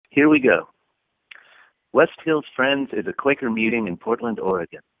Here we go. West Hills Friends is a Quaker meeting in Portland,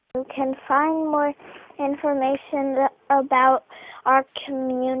 Oregon. You can find more information about our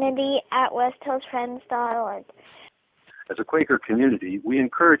community at westhillsfriends.org. As a Quaker community, we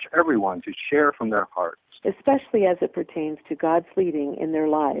encourage everyone to share from their hearts, especially as it pertains to God's leading in their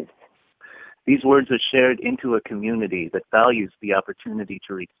lives. These words are shared into a community that values the opportunity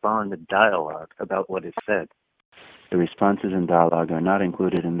to respond and dialogue about what is said. The responses and dialogue are not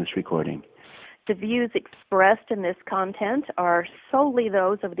included in this recording. The views expressed in this content are solely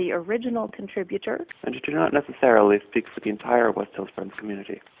those of the original contributor and do not necessarily speak for the entire West Hills Friends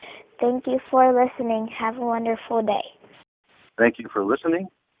community. Thank you for listening. Have a wonderful day. Thank you for listening.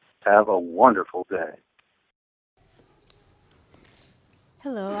 Have a wonderful day.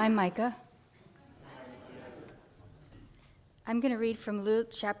 Hello, I'm Micah. I'm going to read from Luke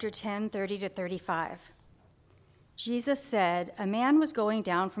chapter 10, 30 to 35. Jesus said, "A man was going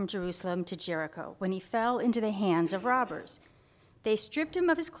down from Jerusalem to Jericho when he fell into the hands of robbers. They stripped him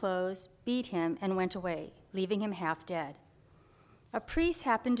of his clothes, beat him, and went away, leaving him half dead. A priest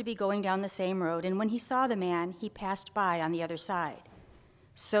happened to be going down the same road, and when he saw the man, he passed by on the other side.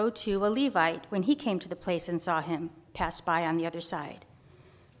 So too a Levite, when he came to the place and saw him, passed by on the other side.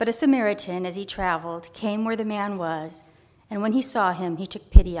 But a Samaritan, as he traveled, came where the man was, and when he saw him, he took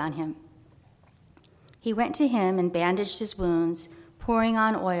pity on him. He went to him and bandaged his wounds, pouring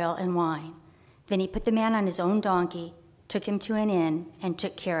on oil and wine. Then he put the man on his own donkey, took him to an inn, and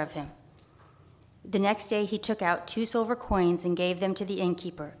took care of him. The next day he took out 2 silver coins and gave them to the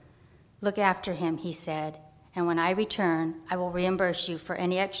innkeeper. 'Look after him,' he said, 'and when I return, I will reimburse you for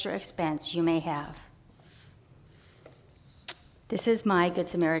any extra expense you may have.'" This is my Good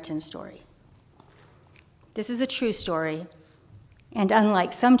Samaritan story. This is a true story, and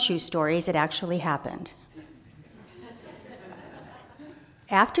unlike some true stories, it actually happened.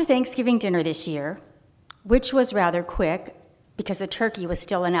 After Thanksgiving dinner this year, which was rather quick because the turkey was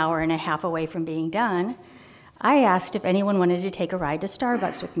still an hour and a half away from being done, I asked if anyone wanted to take a ride to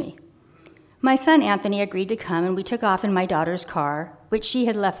Starbucks with me. My son Anthony agreed to come, and we took off in my daughter's car, which she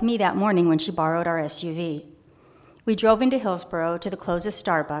had left me that morning when she borrowed our SUV. We drove into Hillsboro to the closest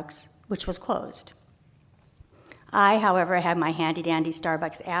Starbucks, which was closed. I, however, had my handy-dandy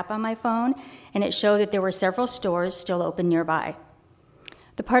Starbucks app on my phone, and it showed that there were several stores still open nearby.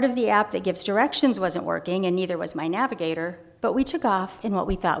 The part of the app that gives directions wasn't working, and neither was my navigator, but we took off in what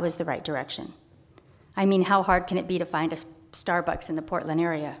we thought was the right direction. I mean, how hard can it be to find a Starbucks in the Portland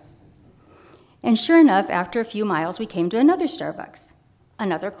area? And sure enough, after a few miles, we came to another Starbucks,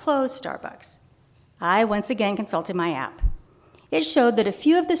 another closed Starbucks. I once again consulted my app. It showed that a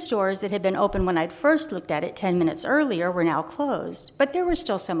few of the stores that had been open when I'd first looked at it 10 minutes earlier were now closed, but there were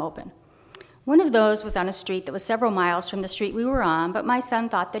still some open. One of those was on a street that was several miles from the street we were on, but my son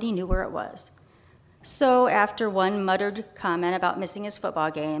thought that he knew where it was. So after one muttered comment about missing his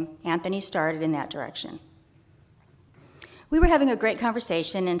football game, Anthony started in that direction. We were having a great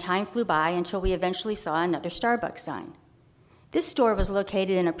conversation, and time flew by until we eventually saw another Starbucks sign. This store was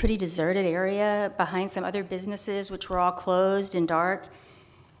located in a pretty deserted area behind some other businesses which were all closed and dark.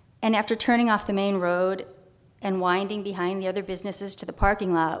 And after turning off the main road and winding behind the other businesses to the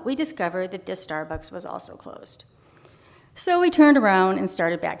parking lot, we discovered that this Starbucks was also closed. So we turned around and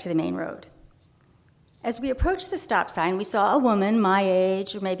started back to the main road. As we approached the stop sign, we saw a woman my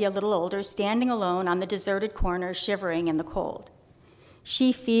age, or maybe a little older, standing alone on the deserted corner, shivering in the cold.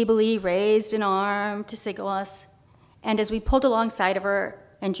 She feebly raised an arm to signal us, and as we pulled alongside of her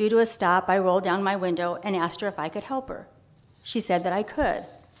and drew to a stop, I rolled down my window and asked her if I could help her. She said that I could.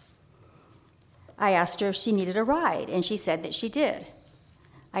 I asked her if she needed a ride, and she said that she did.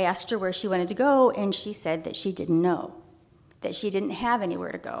 I asked her where she wanted to go, and she said that she didn't know, that she didn't have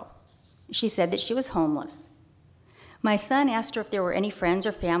anywhere to go. She said that she was homeless. My son asked her if there were any friends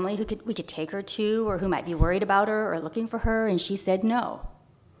or family we could take her to, or who might be worried about her or looking for her, and she said no.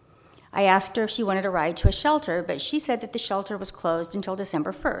 I asked her if she wanted a ride to a shelter, but she said that the shelter was closed until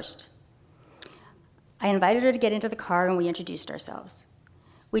December 1st. I invited her to get into the car, and we introduced ourselves.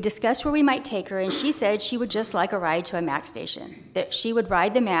 We discussed where we might take her, and she said she would just like a ride to a MAX station, that she would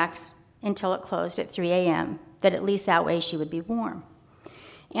ride the MAX until it closed at 3 a.m., that at least that way she would be warm.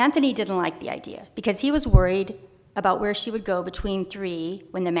 Anthony didn't like the idea because he was worried about where she would go between 3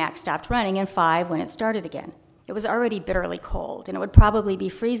 when the MAX stopped running and 5 when it started again. It was already bitterly cold, and it would probably be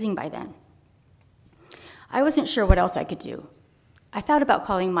freezing by then. I wasn't sure what else I could do. I thought about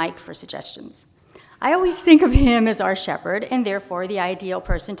calling Mike for suggestions. I always think of him as our shepherd, and therefore the ideal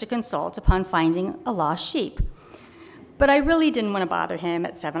person to consult upon finding a lost sheep. But I really didn't want to bother him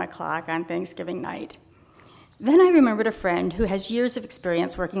at 7 o'clock on Thanksgiving night. Then I remembered a friend who has years of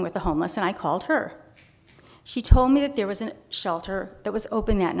experience working with the homeless, and I called her. She told me that there was a shelter that was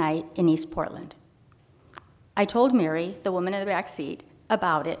open that night in East Portland. I told Mary, the woman in the back seat,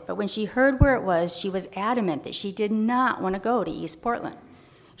 about it, but when she heard where it was, she was adamant that she did not want to go to East Portland.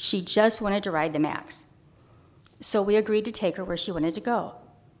 She just wanted to ride the Max. So we agreed to take her where she wanted to go.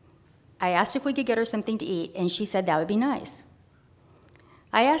 I asked if we could get her something to eat, and she said that would be nice.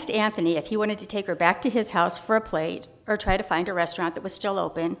 I asked Anthony if he wanted to take her back to his house for a plate or try to find a restaurant that was still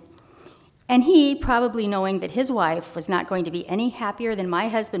open. And he, probably knowing that his wife was not going to be any happier than my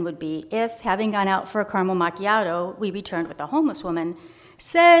husband would be if, having gone out for a caramel macchiato, we returned with a homeless woman,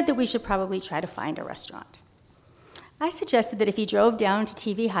 said that we should probably try to find a restaurant. I suggested that if he drove down to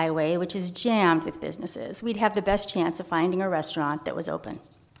TV Highway, which is jammed with businesses, we'd have the best chance of finding a restaurant that was open.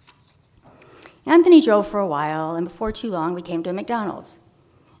 Anthony drove for a while, and before too long, we came to a McDonald's.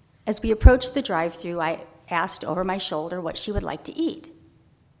 As we approached the drive-thru, I asked over my shoulder what she would like to eat.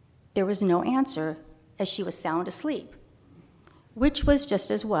 There was no answer, as she was sound asleep, which was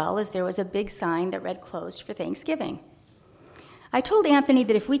just as well, as there was a big sign that read closed for Thanksgiving. I told Anthony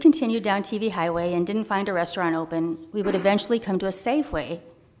that if we continued down TV Highway and didn't find a restaurant open, we would eventually come to a Safeway,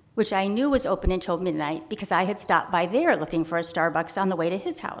 which I knew was open until midnight because I had stopped by there looking for a Starbucks on the way to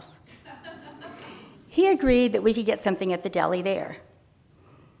his house. He agreed that we could get something at the deli there.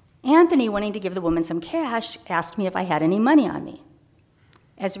 Anthony, wanting to give the woman some cash, asked me if I had any money on me.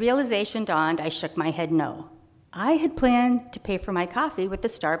 As realization dawned, I shook my head no. I had planned to pay for my coffee with the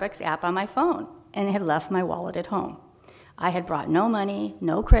Starbucks app on my phone and had left my wallet at home. I had brought no money,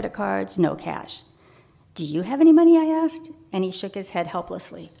 no credit cards, no cash. Do you have any money, I asked, and he shook his head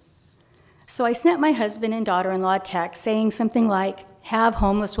helplessly. So I sent my husband and daughter-in-law a text saying something like, "Have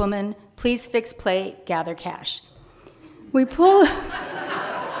homeless woman, please fix plate, gather cash." We pulled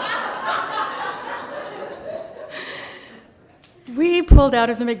out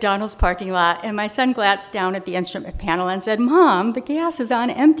of the McDonald's parking lot, and my son glanced down at the instrument panel and said, "Mom, the gas is on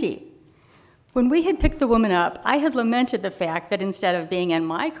empty." When we had picked the woman up, I had lamented the fact that instead of being in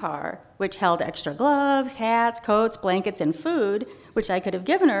my car, which held extra gloves, hats, coats, blankets, and food, which I could have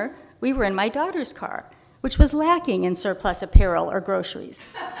given her, we were in my daughter's car, which was lacking in surplus apparel or groceries.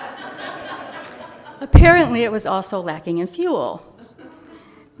 Apparently, it was also lacking in fuel.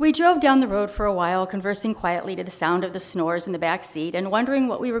 We drove down the road for a while, conversing quietly to the sound of the snores in the back seat and wondering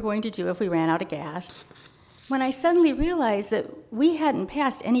what we were going to do if we ran out of gas, when I suddenly realized that we hadn't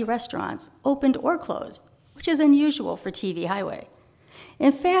passed any restaurants, opened or closed, which is unusual for TV Highway.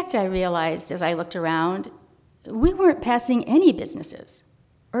 In fact, I realized as I looked around, we weren't passing any businesses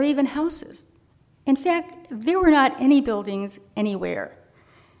or even houses. In fact, there were not any buildings anywhere.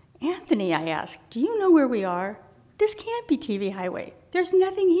 "Anthony," I asked, "do you know where we are? This can't be TV Highway. There's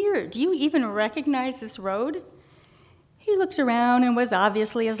nothing here. Do you even recognize this road?" He looked around and was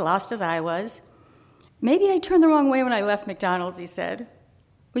obviously as lost as I was. "Maybe I turned the wrong way when I left McDonald's," he said.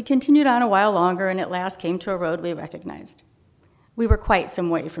 We continued on a while longer and at last came to a road we recognized. We were quite some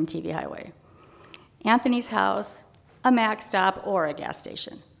way from TV Highway. Anthony's house, a Mac stop, or a gas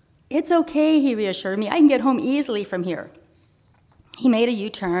station. "It's okay," he reassured me. "I can get home easily from here." He made a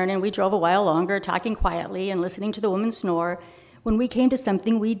U-turn and we drove a while longer, talking quietly and listening to the woman snore, when we came to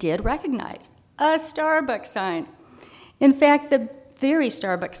something we did recognize, a Starbucks sign. In fact, the very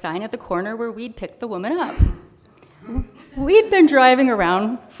Starbucks sign at the corner where we'd picked the woman up. We'd been driving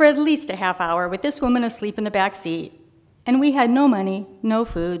around for at least a half hour with this woman asleep in the back seat, and we had no money, no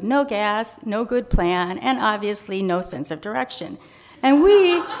food, no gas, no good plan, and obviously no sense of direction. And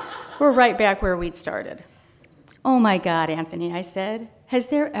we were right back where we'd started. "Oh my God, Anthony," I said, "has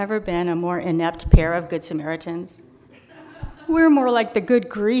there ever been a more inept pair of Good Samaritans? We're more like the Good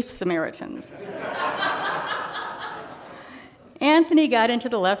Grief Samaritans." Anthony got into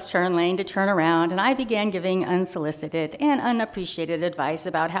the left turn lane to turn around, and I began giving unsolicited and unappreciated advice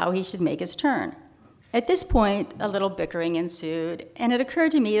about how he should make his turn. At this point, a little bickering ensued, and it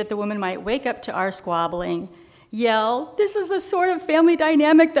occurred to me that the woman might wake up to our squabbling, yell, "This is the sort of family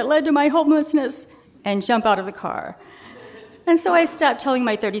dynamic that led to my homelessness," and jump out of the car. And so I stopped telling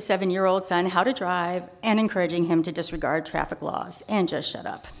my 37-year-old son how to drive and encouraging him to disregard traffic laws and just shut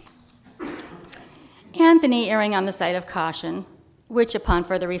up. Anthony, erring on the side of caution, which upon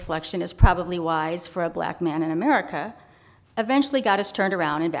further reflection is probably wise for a black man in America, eventually got us turned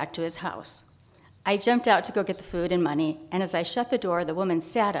around and back to his house. I jumped out to go get the food and money, and as I shut the door, the woman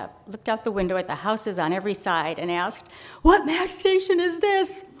sat up, looked out the window at the houses on every side, and asked, "What Mac station is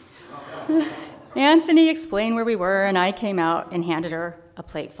this?" Anthony explained where we were, and I came out and handed her a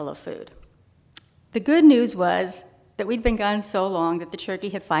plate full of food. The good news was that we'd been gone so long that the turkey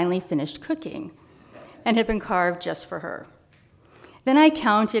had finally finished cooking. and had been carved just for her. Then I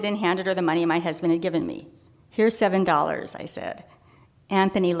counted and handed her the money my husband had given me. "Here's $7, I said.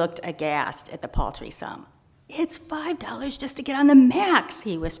 Anthony looked aghast at the paltry sum. "It's $5 just to get on the Max,"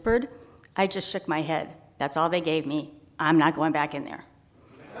 he whispered. I just shook my head. "That's all they gave me. I'm not going back in there."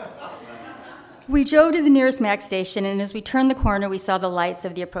 We drove to the nearest Max station, and as we turned the corner, we saw the lights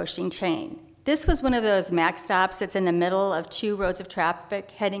of the approaching train. This was one of those Max stops that's in the middle of two roads of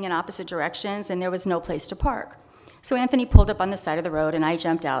traffic heading in opposite directions, and there was no place to park. So Anthony pulled up on the side of the road, and I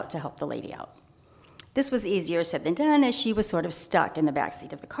jumped out to help the lady out. This was easier said than done, as she was sort of stuck in the back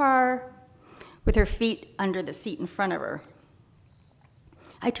seat of the car, with her feet under the seat in front of her.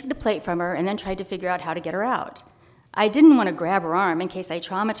 I took the plate from her and then tried to figure out how to get her out. I didn't want to grab her arm in case I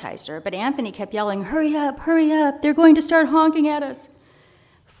traumatized her, but Anthony kept yelling, hurry up, they're going to start honking at us."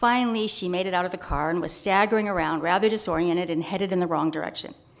 Finally, she made it out of the car and was staggering around, rather disoriented and headed in the wrong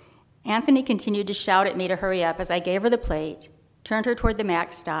direction. Anthony continued to shout at me to hurry up as I gave her the plate, turned her toward the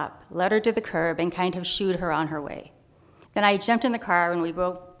Max stop, led her to the curb, and kind of shooed her on her way. Then I jumped in the car and we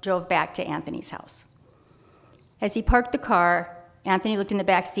both drove back to Anthony's house. As he parked the car, Anthony looked in the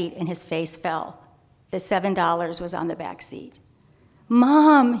back seat and his face fell. The $7 was on the back seat.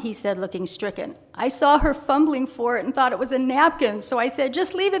 "Mom," he said, looking stricken, "I saw her fumbling for it and thought it was a napkin, so I said,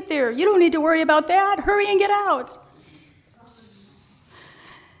 just leave it there. You don't need to worry about that. Hurry and get out."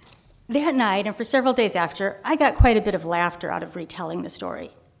 That night, and for several days after, I got quite a bit of laughter out of retelling the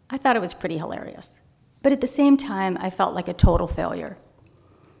story. I thought it was pretty hilarious. But at the same time, I felt like a total failure.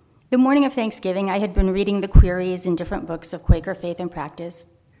 The morning of Thanksgiving, I had been reading the queries in different books of Quaker faith and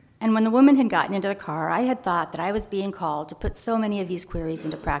practice, and when the woman had gotten into the car, I had thought that I was being called to put so many of these queries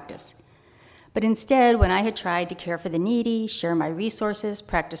into practice. But instead, when I had tried to care for the needy, share my resources,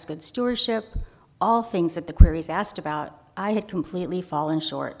 practice good stewardship, all things that the queries asked about, I had completely fallen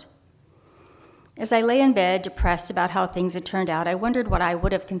short. As I lay in bed, depressed about how things had turned out, I wondered what I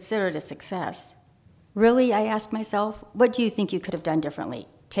would have considered a success. Really, I asked myself, what do you think you could have done differently?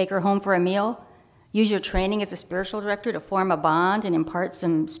 Take her home for a meal? Use your training as a spiritual director to form a bond and impart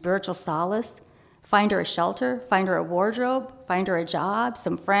some spiritual solace? Find her a shelter? Find her a wardrobe? Find her a job,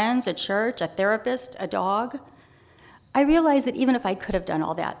 some friends, a church, a therapist, a dog? I realized that even if I could have done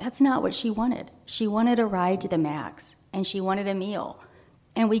all that, that's not what she wanted. She wanted a ride to the Max, and she wanted a meal,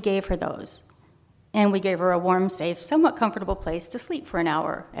 and we gave her those. And we gave her a warm, safe, somewhat comfortable place to sleep for an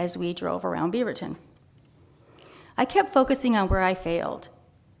hour as we drove around Beaverton. I kept focusing on where I failed,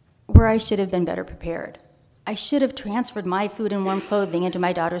 where I should have been better prepared. I should have transferred my food and warm clothing into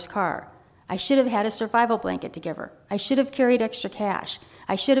my daughter's car. I should have had a survival blanket to give her. I should have carried extra cash.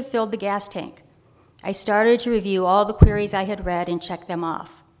 I should have filled the gas tank. I started to review all the queries I had read and check them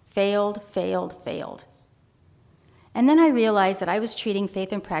off. Failed, failed, failed. And then I realized that I was treating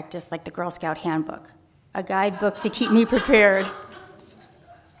faith and practice like the Girl Scout handbook, a guidebook to keep me prepared.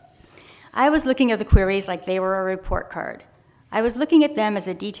 I was looking at the queries like they were a report card. I was looking at them as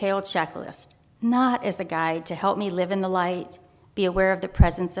a detailed checklist, not as a guide to help me live in the light, be aware of the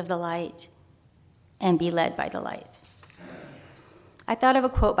presence of the light, and be led by the light. I thought of a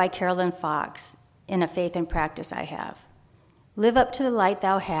quote by Carolyn Fox in a faith and practice I have. "Live up to the light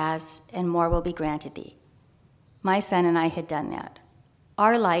thou hast, and more will be granted thee." My son and I had done that.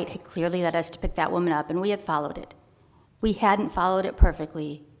 Our light had clearly led us to pick that woman up, and we had followed it. We hadn't followed it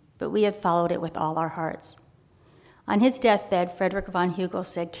perfectly, but we had followed it with all our hearts. On his deathbed, Frederick von Hugel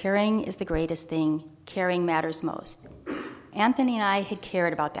said, "Caring is the greatest thing. Caring matters most." Anthony and I had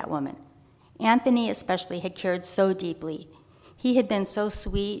cared about that woman. Anthony especially had cared so deeply. He had been so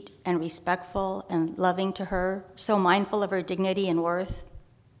sweet and respectful and loving to her, so mindful of her dignity and worth.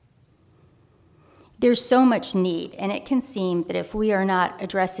 There's so much need, and it can seem that if we are not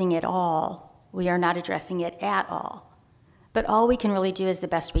addressing it all, we are not addressing it at all. But all we can really do is the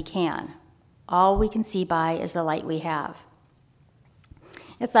best we can. All we can see by is the light we have.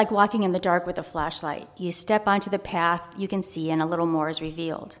 It's like walking in the dark with a flashlight. You step onto the path you can see, and a little more is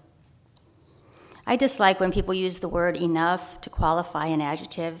revealed. I dislike when people use the word enough to qualify an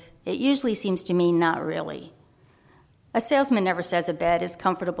adjective. It usually seems to mean not really. A salesman never says a bed is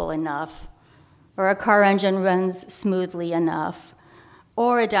comfortable enough, or a car engine runs smoothly enough,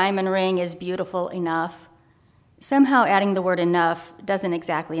 or a diamond ring is beautiful enough. Somehow adding the word enough doesn't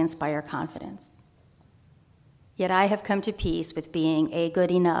exactly inspire confidence. Yet I have come to peace with being a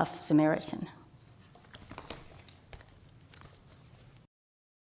good enough Samaritan.